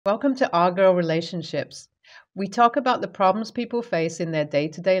Welcome to Our Girl Relationships. We talk about the problems people face in their day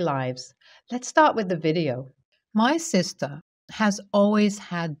to day lives. Let's start with the video. My sister has always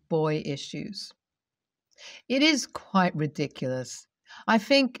had boy issues. It is quite ridiculous. I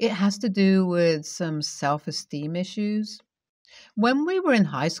think it has to do with some self esteem issues. When we were in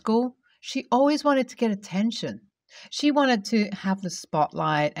high school, she always wanted to get attention. She wanted to have the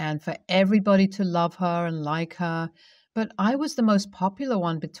spotlight and for everybody to love her and like her. But I was the most popular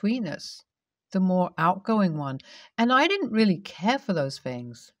one between us, the more outgoing one, and I didn't really care for those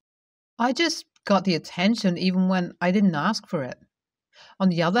things. I just got the attention even when I didn't ask for it. On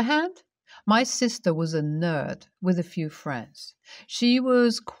the other hand, my sister was a nerd with a few friends. She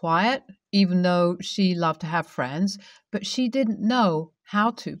was quiet, even though she loved to have friends, but she didn't know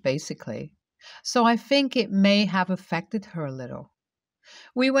how to, basically. So I think it may have affected her a little.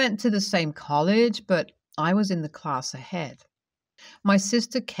 We went to the same college, but I was in the class ahead. My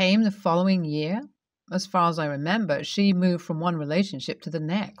sister came the following year. As far as I remember, she moved from one relationship to the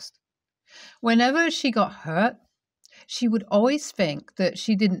next. Whenever she got hurt, she would always think that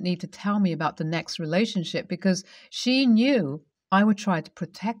she didn't need to tell me about the next relationship because she knew I would try to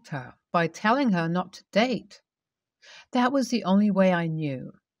protect her by telling her not to date. That was the only way I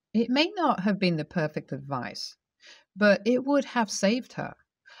knew. It may not have been the perfect advice, but it would have saved her.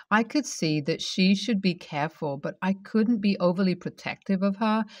 I could see that she should be careful, but I couldn't be overly protective of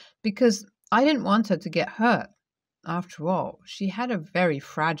her because I didn't want her to get hurt. After all, she had a very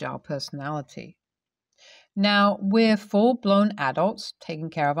fragile personality. Now, we're full blown adults taking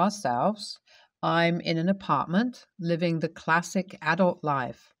care of ourselves. I'm in an apartment living the classic adult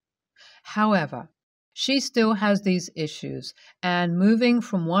life. However, she still has these issues, and moving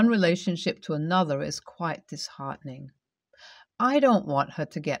from one relationship to another is quite disheartening. I don't want her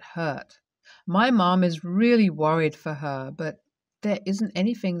to get hurt. My mom is really worried for her, but there isn't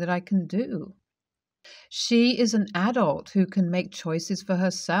anything that I can do. She is an adult who can make choices for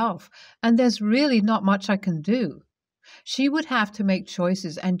herself, and there's really not much I can do. She would have to make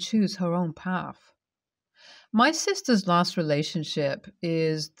choices and choose her own path. My sister's last relationship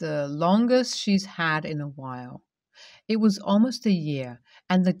is the longest she's had in a while. It was almost a year,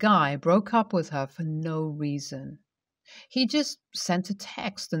 and the guy broke up with her for no reason. He just sent a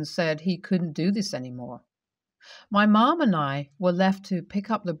text and said he couldn't do this anymore. My mom and I were left to pick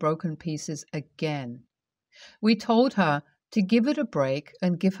up the broken pieces again. We told her to give it a break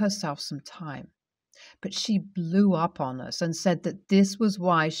and give herself some time. But she blew up on us and said that this was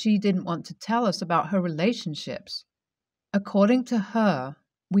why she didn't want to tell us about her relationships. According to her,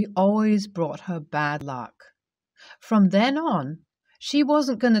 we always brought her bad luck. From then on, she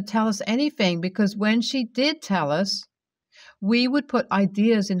wasn't going to tell us anything because when she did tell us, we would put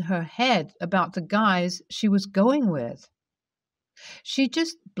ideas in her head about the guys she was going with. She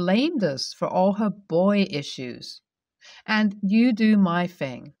just blamed us for all her boy issues. And you do my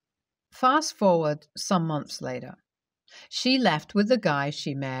thing. Fast forward some months later. She left with the guy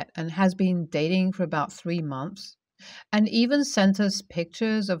she met and has been dating for about 3 months and even sent us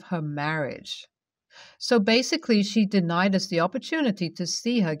pictures of her marriage. So basically, she denied us the opportunity to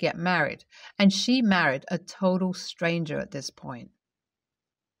see her get married, and she married a total stranger at this point.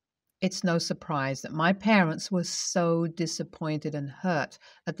 It's no surprise that my parents were so disappointed and hurt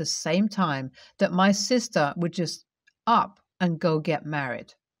at the same time that my sister would just up and go get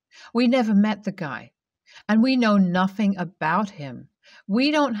married. We never met the guy, and we know nothing about him.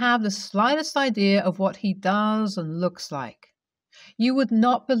 We don't have the slightest idea of what he does and looks like. You would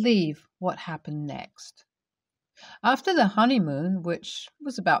not believe what happened next. After the honeymoon, which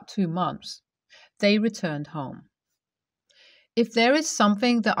was about 2 months, they returned home. If there is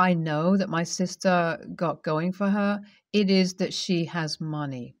something that I know that my sister got going for her, it is that she has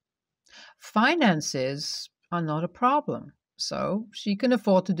money. Finances are not a problem, so she can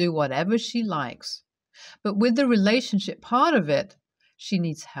afford to do whatever she likes. But with the relationship part of it, she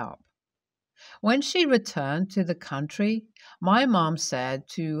needs help. When she returned to the country, my mom said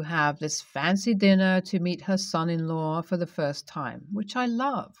to have this fancy dinner to meet her son-in-law for the first time, which I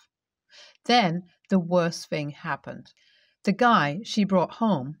love. Then the worst thing happened. The guy she brought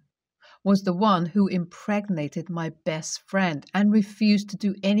home was the one who impregnated my best friend and refused to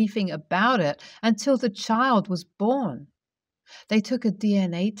do anything about it until the child was born. They took a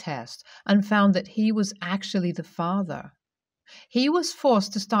DNA test and found that he was actually the father. He was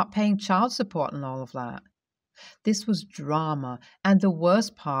forced to start paying child support and all of that. This was drama, and the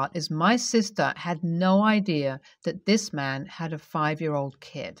worst part is my sister had no idea that this man had a 5-year-old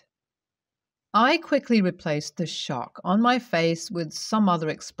kid. I quickly replaced the shock on my face with some other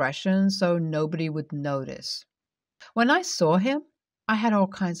expression so nobody would notice. When I saw him, I had all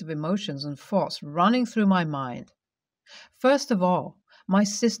kinds of emotions and thoughts running through my mind. First of all, my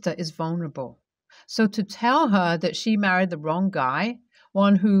sister is vulnerable. So to tell her that she married the wrong guy,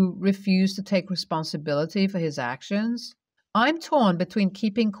 one who refused to take responsibility for his actions, I'm torn between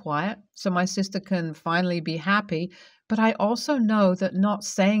keeping quiet so my sister can finally be happy, but I also know that not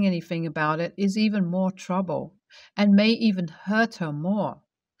saying anything about it is even more trouble and may even hurt her more.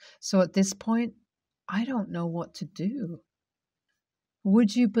 So at this point, I don't know what to do.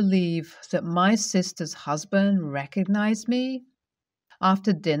 Would you believe that my sister's husband recognized me?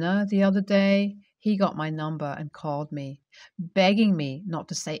 After dinner the other day, he got my number and called me, begging me not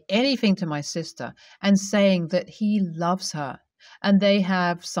to say anything to my sister and saying that he loves her and they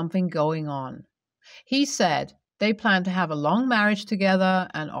have something going on. He said they plan to have a long marriage together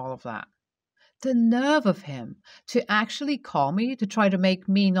and all of that. The nerve of him to actually call me to try to make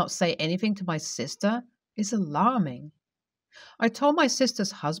me not say anything to my sister is alarming. I told my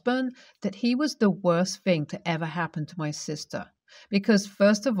sister's husband that he was the worst thing to ever happen to my sister because,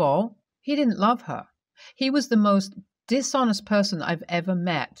 first of all, he didn't love her. He was the most dishonest person I've ever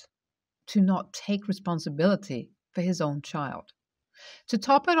met to not take responsibility for his own child. To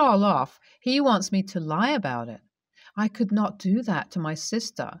top it all off, he wants me to lie about it. I could not do that to my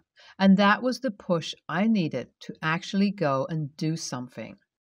sister, and that was the push I needed to actually go and do something.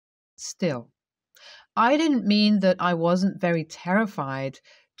 Still, I didn't mean that I wasn't very terrified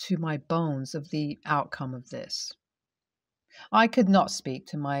to my bones of the outcome of this. I could not speak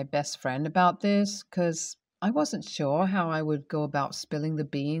to my best friend about this because I wasn't sure how I would go about spilling the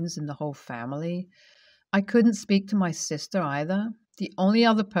beans in the whole family. I couldn't speak to my sister either. The only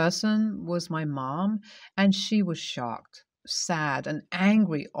other person was my mom, and she was shocked, sad, and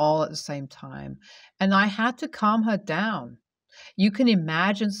angry all at the same time. And I had to calm her down. You can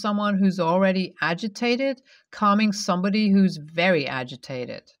imagine someone who's already agitated calming somebody who's very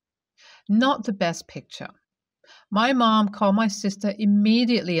agitated. Not the best picture. My mom called my sister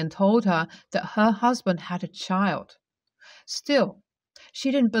immediately and told her that her husband had a child. Still,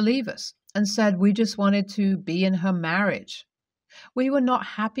 she didn't believe us and said we just wanted to be in her marriage. We were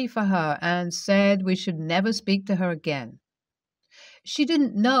not happy for her and said we should never speak to her again. She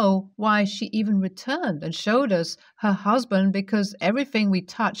didn't know why she even returned and showed us her husband because everything we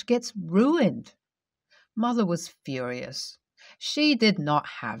touch gets ruined. Mother was furious. She did not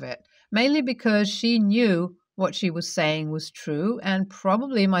have it, mainly because she knew what she was saying was true, and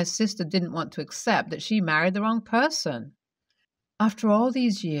probably my sister didn't want to accept that she married the wrong person. After all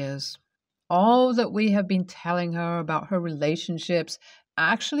these years, all that we have been telling her about her relationships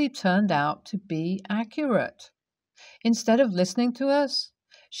actually turned out to be accurate. Instead of listening to us,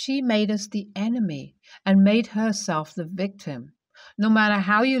 she made us the enemy and made herself the victim. No matter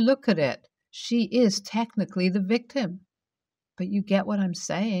how you look at it, she is technically the victim. But you get what I'm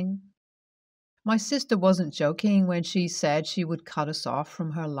saying. My sister wasn't joking when she said she would cut us off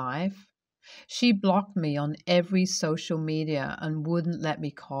from her life. She blocked me on every social media and wouldn't let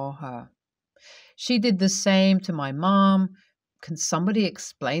me call her. She did the same to my mom. Can somebody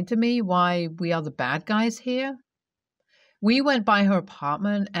explain to me why we are the bad guys here? We went by her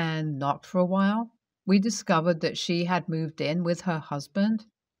apartment and knocked for a while. We discovered that she had moved in with her husband.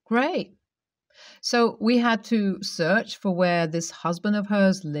 Great. So we had to search for where this husband of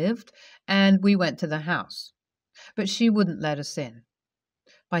hers lived, and we went to the house. But she wouldn't let us in.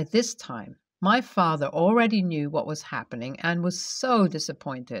 By this time, my father already knew what was happening and was so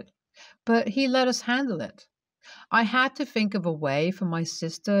disappointed. But he let us handle it. I had to think of a way for my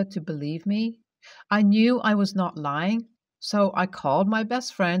sister to believe me. I knew I was not lying, so I called my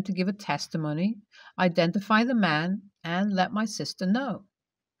best friend to give a testimony, identify the man, and let my sister know.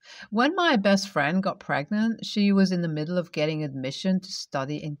 When my best friend got pregnant, she was in the middle of getting admission to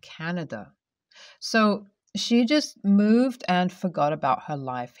study in Canada. So she just moved and forgot about her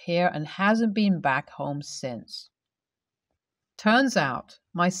life here and hasn't been back home since. Turns out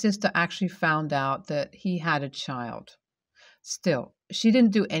my sister actually found out that he had a child. Still, she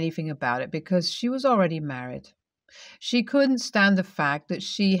didn't do anything about it because she was already married. She couldn't stand the fact that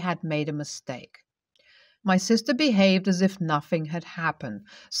she had made a mistake. My sister behaved as if nothing had happened,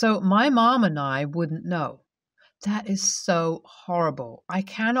 so my mom and I wouldn't know. That is so horrible. I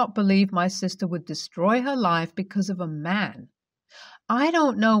cannot believe my sister would destroy her life because of a man. I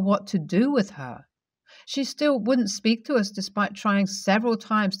don't know what to do with her. She still wouldn't speak to us despite trying several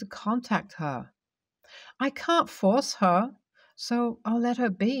times to contact her. I can't force her, so I'll let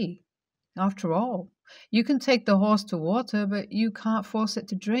her be. After all, you can take the horse to water, but you can't force it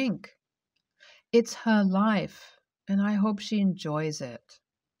to drink. It's her life, and I hope she enjoys it.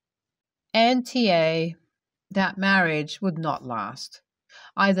 NTA, that marriage would not last.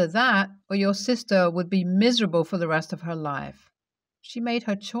 Either that or your sister would be miserable for the rest of her life. She made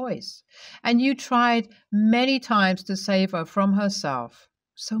her choice, and you tried many times to save her from herself.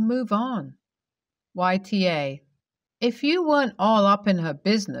 So move on. YTA. If you weren't all up in her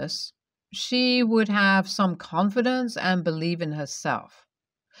business, she would have some confidence and believe in herself.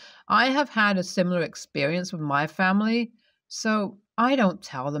 I have had a similar experience with my family, so I don't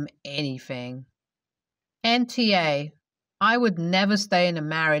tell them anything. NTA. I would never stay in a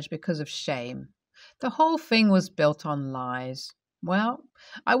marriage because of shame. The whole thing was built on lies. Well,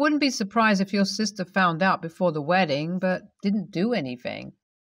 I wouldn't be surprised if your sister found out before the wedding, but didn't do anything.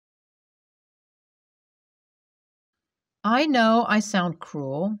 I know I sound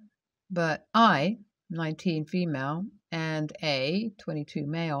cruel, but I, 19 female, and A, 22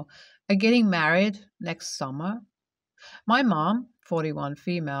 male, are getting married next summer. My mom, 41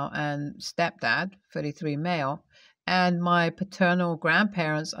 female, and stepdad, 33 male, and my paternal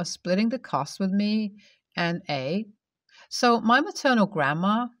grandparents are splitting the cost with me and A. So my maternal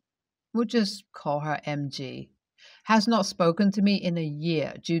grandma, we'll just call her MG, has not spoken to me in a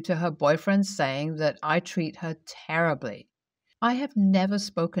year due to her boyfriend saying that I treat her terribly. I have never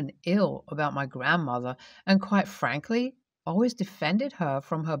spoken ill about my grandmother and, quite frankly, always defended her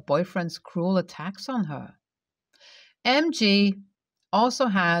from her boyfriend's cruel attacks on her. MG also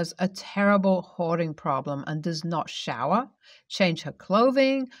has a terrible hoarding problem and does not shower, change her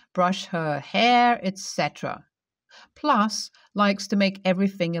clothing, brush her hair, etc. Plus, likes to make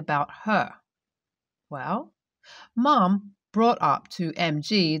everything about her. Well, Mom brought up to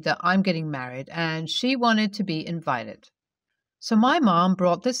MG that I'm getting married and she wanted to be invited. So my mom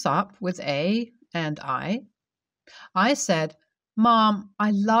brought this up with A and I. I said, Mom,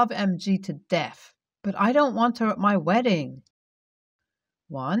 I love MG to death, but I don't want her at my wedding.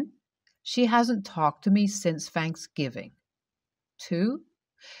 1. She hasn't talked to me since Thanksgiving. 2.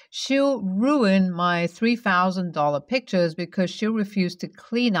 She'll ruin my $3,000 pictures because she'll refuse to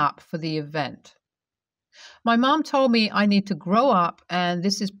clean up for the event. My mom told me I need to grow up, and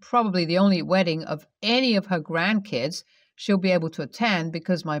this is probably the only wedding of any of her grandkids she'll be able to attend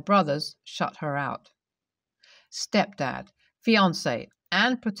because my brothers shut her out. Stepdad, fiance,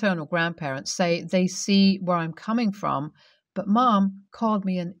 and paternal grandparents say they see where I'm coming from, but Mom called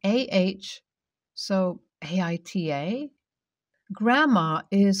me an AH, so AITA? Grandma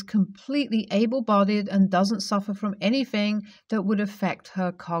is completely able-bodied and doesn't suffer from anything that would affect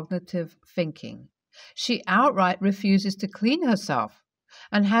her cognitive thinking. She outright refuses to clean herself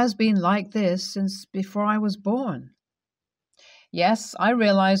and has been like this since before I was born. Yes, I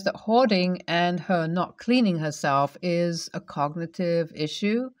realize that hoarding and her not cleaning herself is a cognitive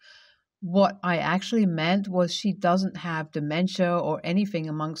issue. What I actually meant was she doesn't have dementia or anything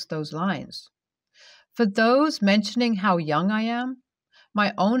amongst those lines. For those mentioning how young I am,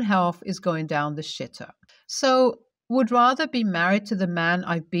 my own health is going down the shitter. So would rather be married to the man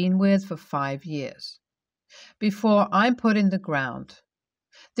I've been with for 5 years before I'm put in the ground.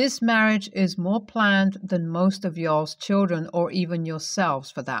 This marriage is more planned than most of y'all's children or even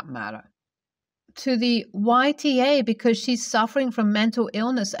yourselves for that matter. To the YTA because she's suffering from mental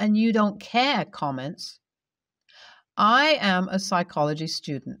illness and you don't care comments. I am a psychology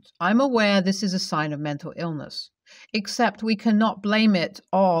student. I'm aware this is a sign of mental illness, except we cannot blame it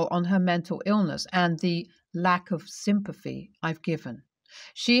all on her mental illness and the lack of sympathy I've given.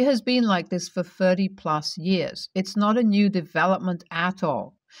 She has been like this for 30 plus years. It's not a new development at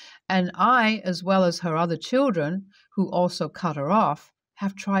all. And I, as well as her other children, who also cut her off,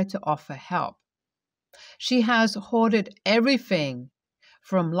 have tried to offer help. She has hoarded everything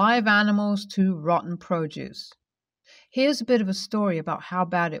from live animals to rotten produce. Here's a bit of a story about how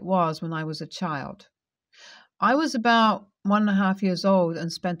bad it was when I was a child. I was about 1.5 years old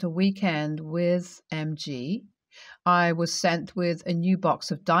and spent a weekend with MG. I was sent with a new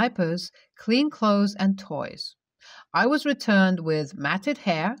box of diapers, clean clothes, and toys. I was returned with matted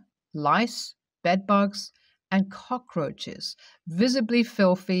hair, lice, bedbugs, and cockroaches, visibly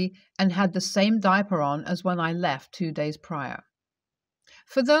filthy, and had the same diaper on as when I left 2 days prior.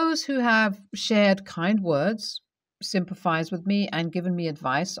 For those who have shared kind words, sympathized with me, and given me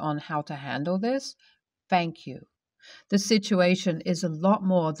advice on how to handle this, thank you. The situation is a lot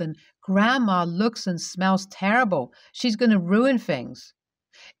more than Grandma looks and smells terrible. She's going to ruin things.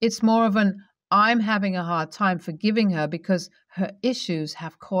 It's more of an I'm having a hard time forgiving her because her issues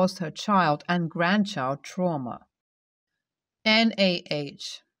have caused her child and grandchild trauma.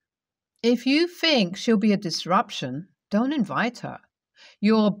 NAH. If you think she'll be a disruption, don't invite her.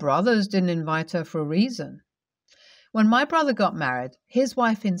 Your brothers didn't invite her for a reason. When my brother got married, his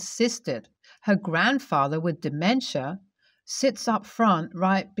wife insisted her grandfather with dementia sits up front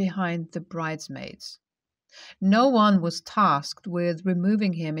right behind the bridesmaids. No one was tasked with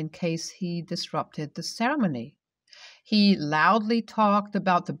removing him in case he disrupted the ceremony. He loudly talked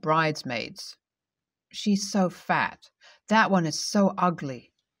about the bridesmaids. "She's so fat. That one is so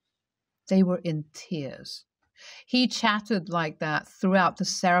ugly." They were in tears. He chattered like that throughout the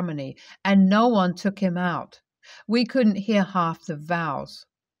ceremony, and no one took him out. We couldn't hear half the vows.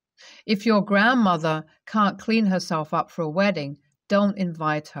 If your grandmother can't clean herself up for a wedding, don't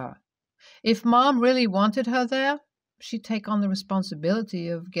invite her. If mom really wanted her there, she'd take on the responsibility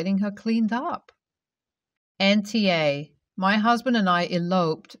of getting her cleaned up. NTA. My husband and I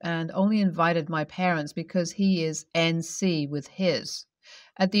eloped and only invited my parents because he is NC with his.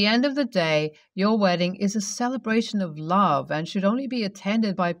 At the end of the day, your wedding is a celebration of love and should only be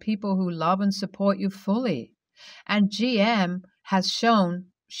attended by people who love and support you fully. And GM has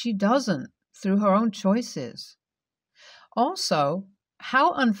shown she doesn't through her own choices. Also,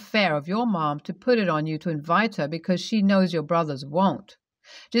 how unfair of your mom to put it on you to invite her because she knows your brothers won't.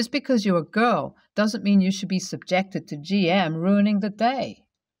 Just because you're a girl doesn't mean you should be subjected to GM ruining the day.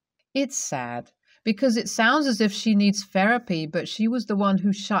 It's sad because it sounds as if she needs therapy, but she was the one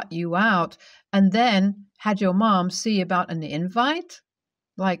who shut you out and then had your mom see about an invite?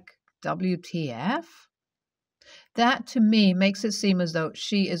 Like WTF? That to me makes it seem as though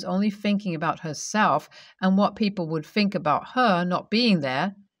she is only thinking about herself and what people would think about her not being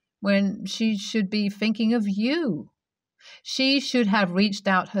there when she should be thinking of you. She should have reached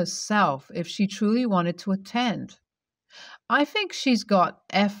out herself if she truly wanted to attend. I think she's got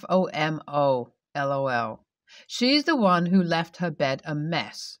FOMO, LOL. She's the one who left her bed a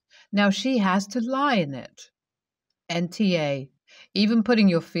mess. Now she has to lie in it. NTA. Even putting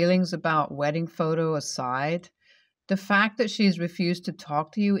your feelings about wedding photo aside, the fact that she's refused to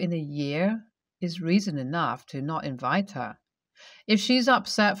talk to you in a year is reason enough to not invite her. If she's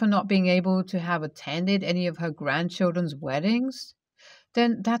upset for not being able to have attended any of her grandchildren's weddings,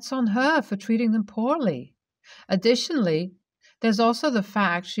 then that's on her for treating them poorly. Additionally, there's also the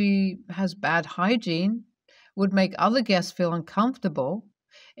fact she has bad hygiene, would make other guests feel uncomfortable.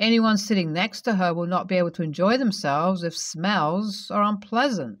 Anyone sitting next to her will not be able to enjoy themselves if smells are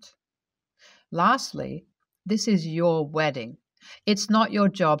unpleasant. Lastly, this is your wedding. It's not your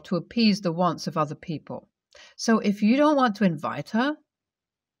job to appease the wants of other people. So if you don't want to invite her,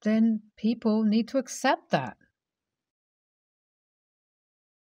 then people need to accept that.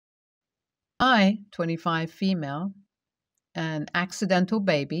 I, 25 female, an accidental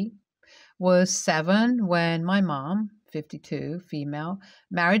baby, was 7 when my mom, 52 female,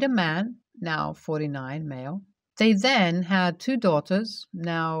 married a man, now 49 male. They then had 2 daughters,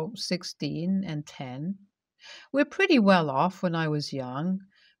 now 16 and 10. We're pretty well off when I was young,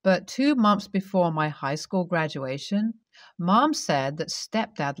 but 2 months before my high school graduation, Mom said that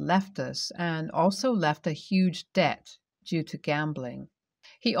stepdad left us and also left a huge debt due to gambling.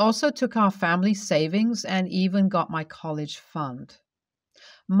 He also took our family savings and even got my college fund.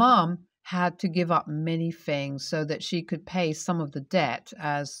 Mom had to give up many things so that she could pay some of the debt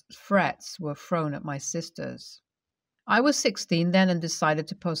as threats were thrown at my sisters. I was 16 then and decided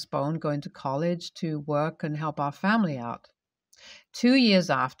to postpone going to college to work and help our family out. 2 years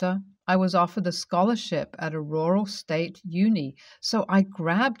after, I was offered a scholarship at a rural state uni, so I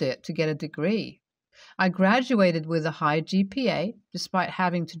grabbed it to get a degree. I graduated with a high GPA, despite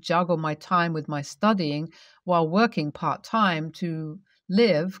having to juggle my time with my studying while working part-time to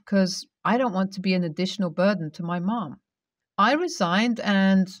live because I don't want to be an additional burden to my mom. I resigned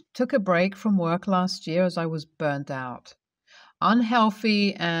and took a break from work last year as I was burnt out,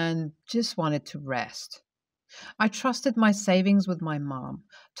 unhealthy, and just wanted to rest. I trusted my savings with my mom,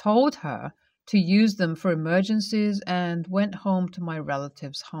 told her to use them for emergencies, and went home to my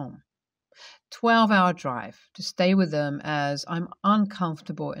relatives' home. 12-hour drive to stay with them as I'm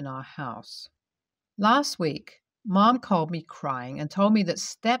uncomfortable in our house. Last week, Mom called me crying and told me that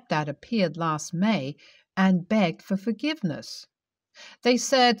stepdad appeared last May and begged for forgiveness. They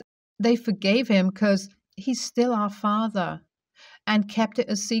said they forgave him because he's still our father and kept it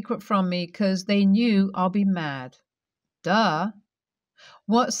a secret from me because they knew I'll be mad. Duh.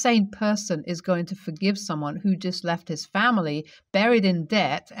 What sane person is going to forgive someone who just left his family buried in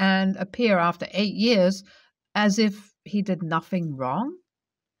debt and appear after 8 years as if he did nothing wrong?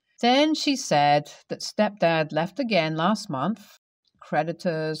 Then she said that stepdad left again last month,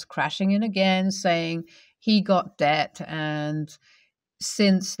 creditors crashing in again saying he got debt and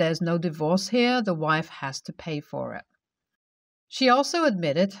since there's no divorce here, the wife has to pay for it. She also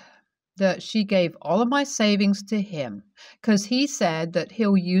admitted that she gave all of my savings to him because he said that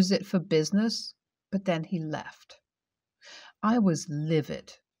he'll use it for business, but then he left. I was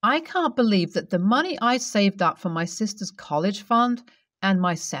livid. I can't believe that the money I saved up for my sister's college fund and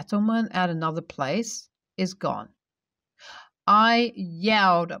my settlement at another place is gone. I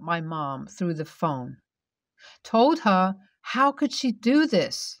yelled at my mom through the phone, told her how could she do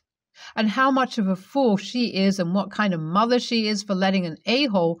this and how much of a fool she is and what kind of mother she is for letting an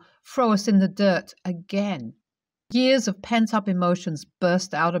a-hole throw us in the dirt again. Years of pent-up emotions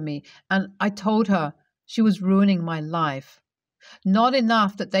burst out of me, and I told her she was ruining my life. Not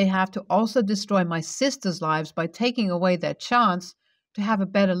enough that they have to also destroy my sister's lives by taking away their chance to have a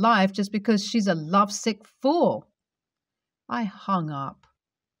better life just because she's a lovesick fool. I hung up.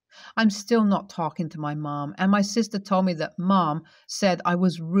 I'm still not talking to my mom, and my sister told me that mom said I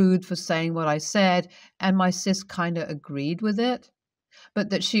was rude for saying what I said, and my sis kind of agreed with it, but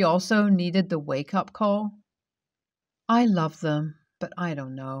that she also needed the wake-up call. I love them, but I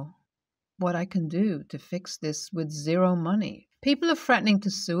don't know what I can do to fix this with zero money. People are threatening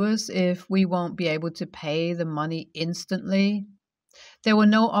to sue us if we won't be able to pay the money instantly. There were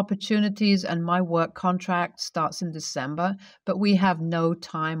no opportunities, and my work contract starts in December, but we have no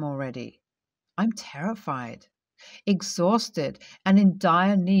time already. I'm terrified, exhausted, and in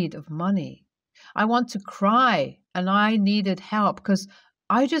dire need of money. I want to cry, and I needed help because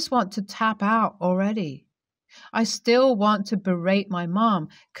I just want to tap out already. I still want to berate my mom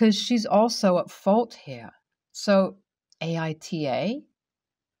because she's also at fault here. So, AITA?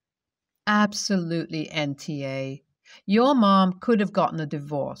 Absolutely NTA. Your mom could have gotten a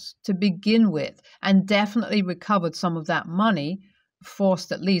divorce to begin with and definitely recovered some of that money,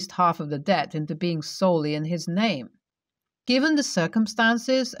 forced at least half of the debt into being solely in his name. Given the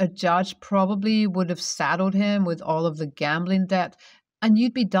circumstances, a judge probably would have saddled him with all of the gambling debt and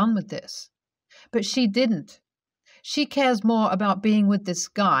you'd be done with this. But she didn't. She cares more about being with this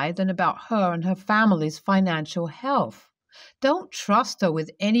guy than about her and her family's financial health. Don't trust her with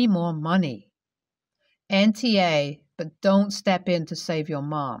any more money. NTA, but don't step in to save your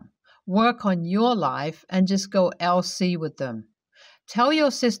mom. Work on your life and just go LC with them. Tell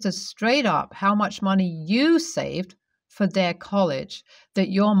your sisters straight up how much money you saved for their college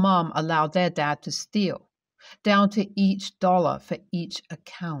that your mom allowed their dad to steal, down to each dollar for each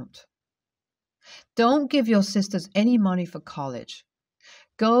account. Don't give your sisters any money for college.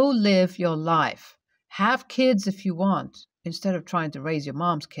 Go live your life. Have kids if you want, instead of trying to raise your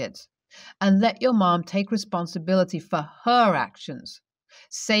mom's kids. And let your mom take responsibility for her actions.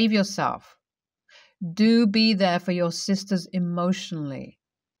 Save yourself. Do be there for your sisters emotionally.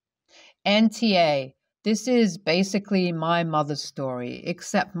 NTA, this is basically my mother's story,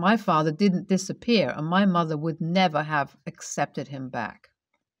 except my father didn't disappear and my mother would never have accepted him back.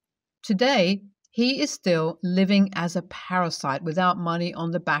 Today, he is still living as a parasite without money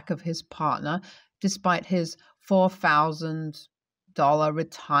on the back of his partner, despite his $4,000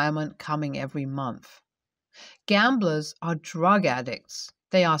 retirement coming every month. Gamblers are drug addicts.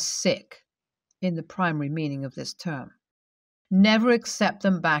 They are sick, in the primary meaning of this term. Never accept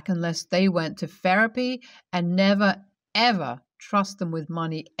them back unless they went to therapy, and never, ever trust them with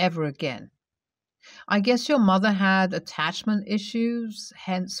money ever again. I guess your mother had attachment issues,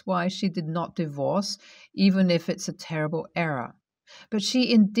 hence why she did not divorce, even if it's a terrible error. But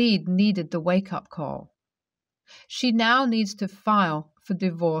she indeed needed the wake-up call. She now needs to file for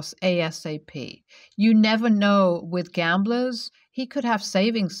divorce ASAP. You never know with gamblers, he could have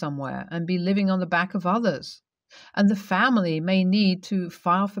savings somewhere and be living on the back of others. And the family may need to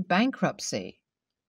file for bankruptcy.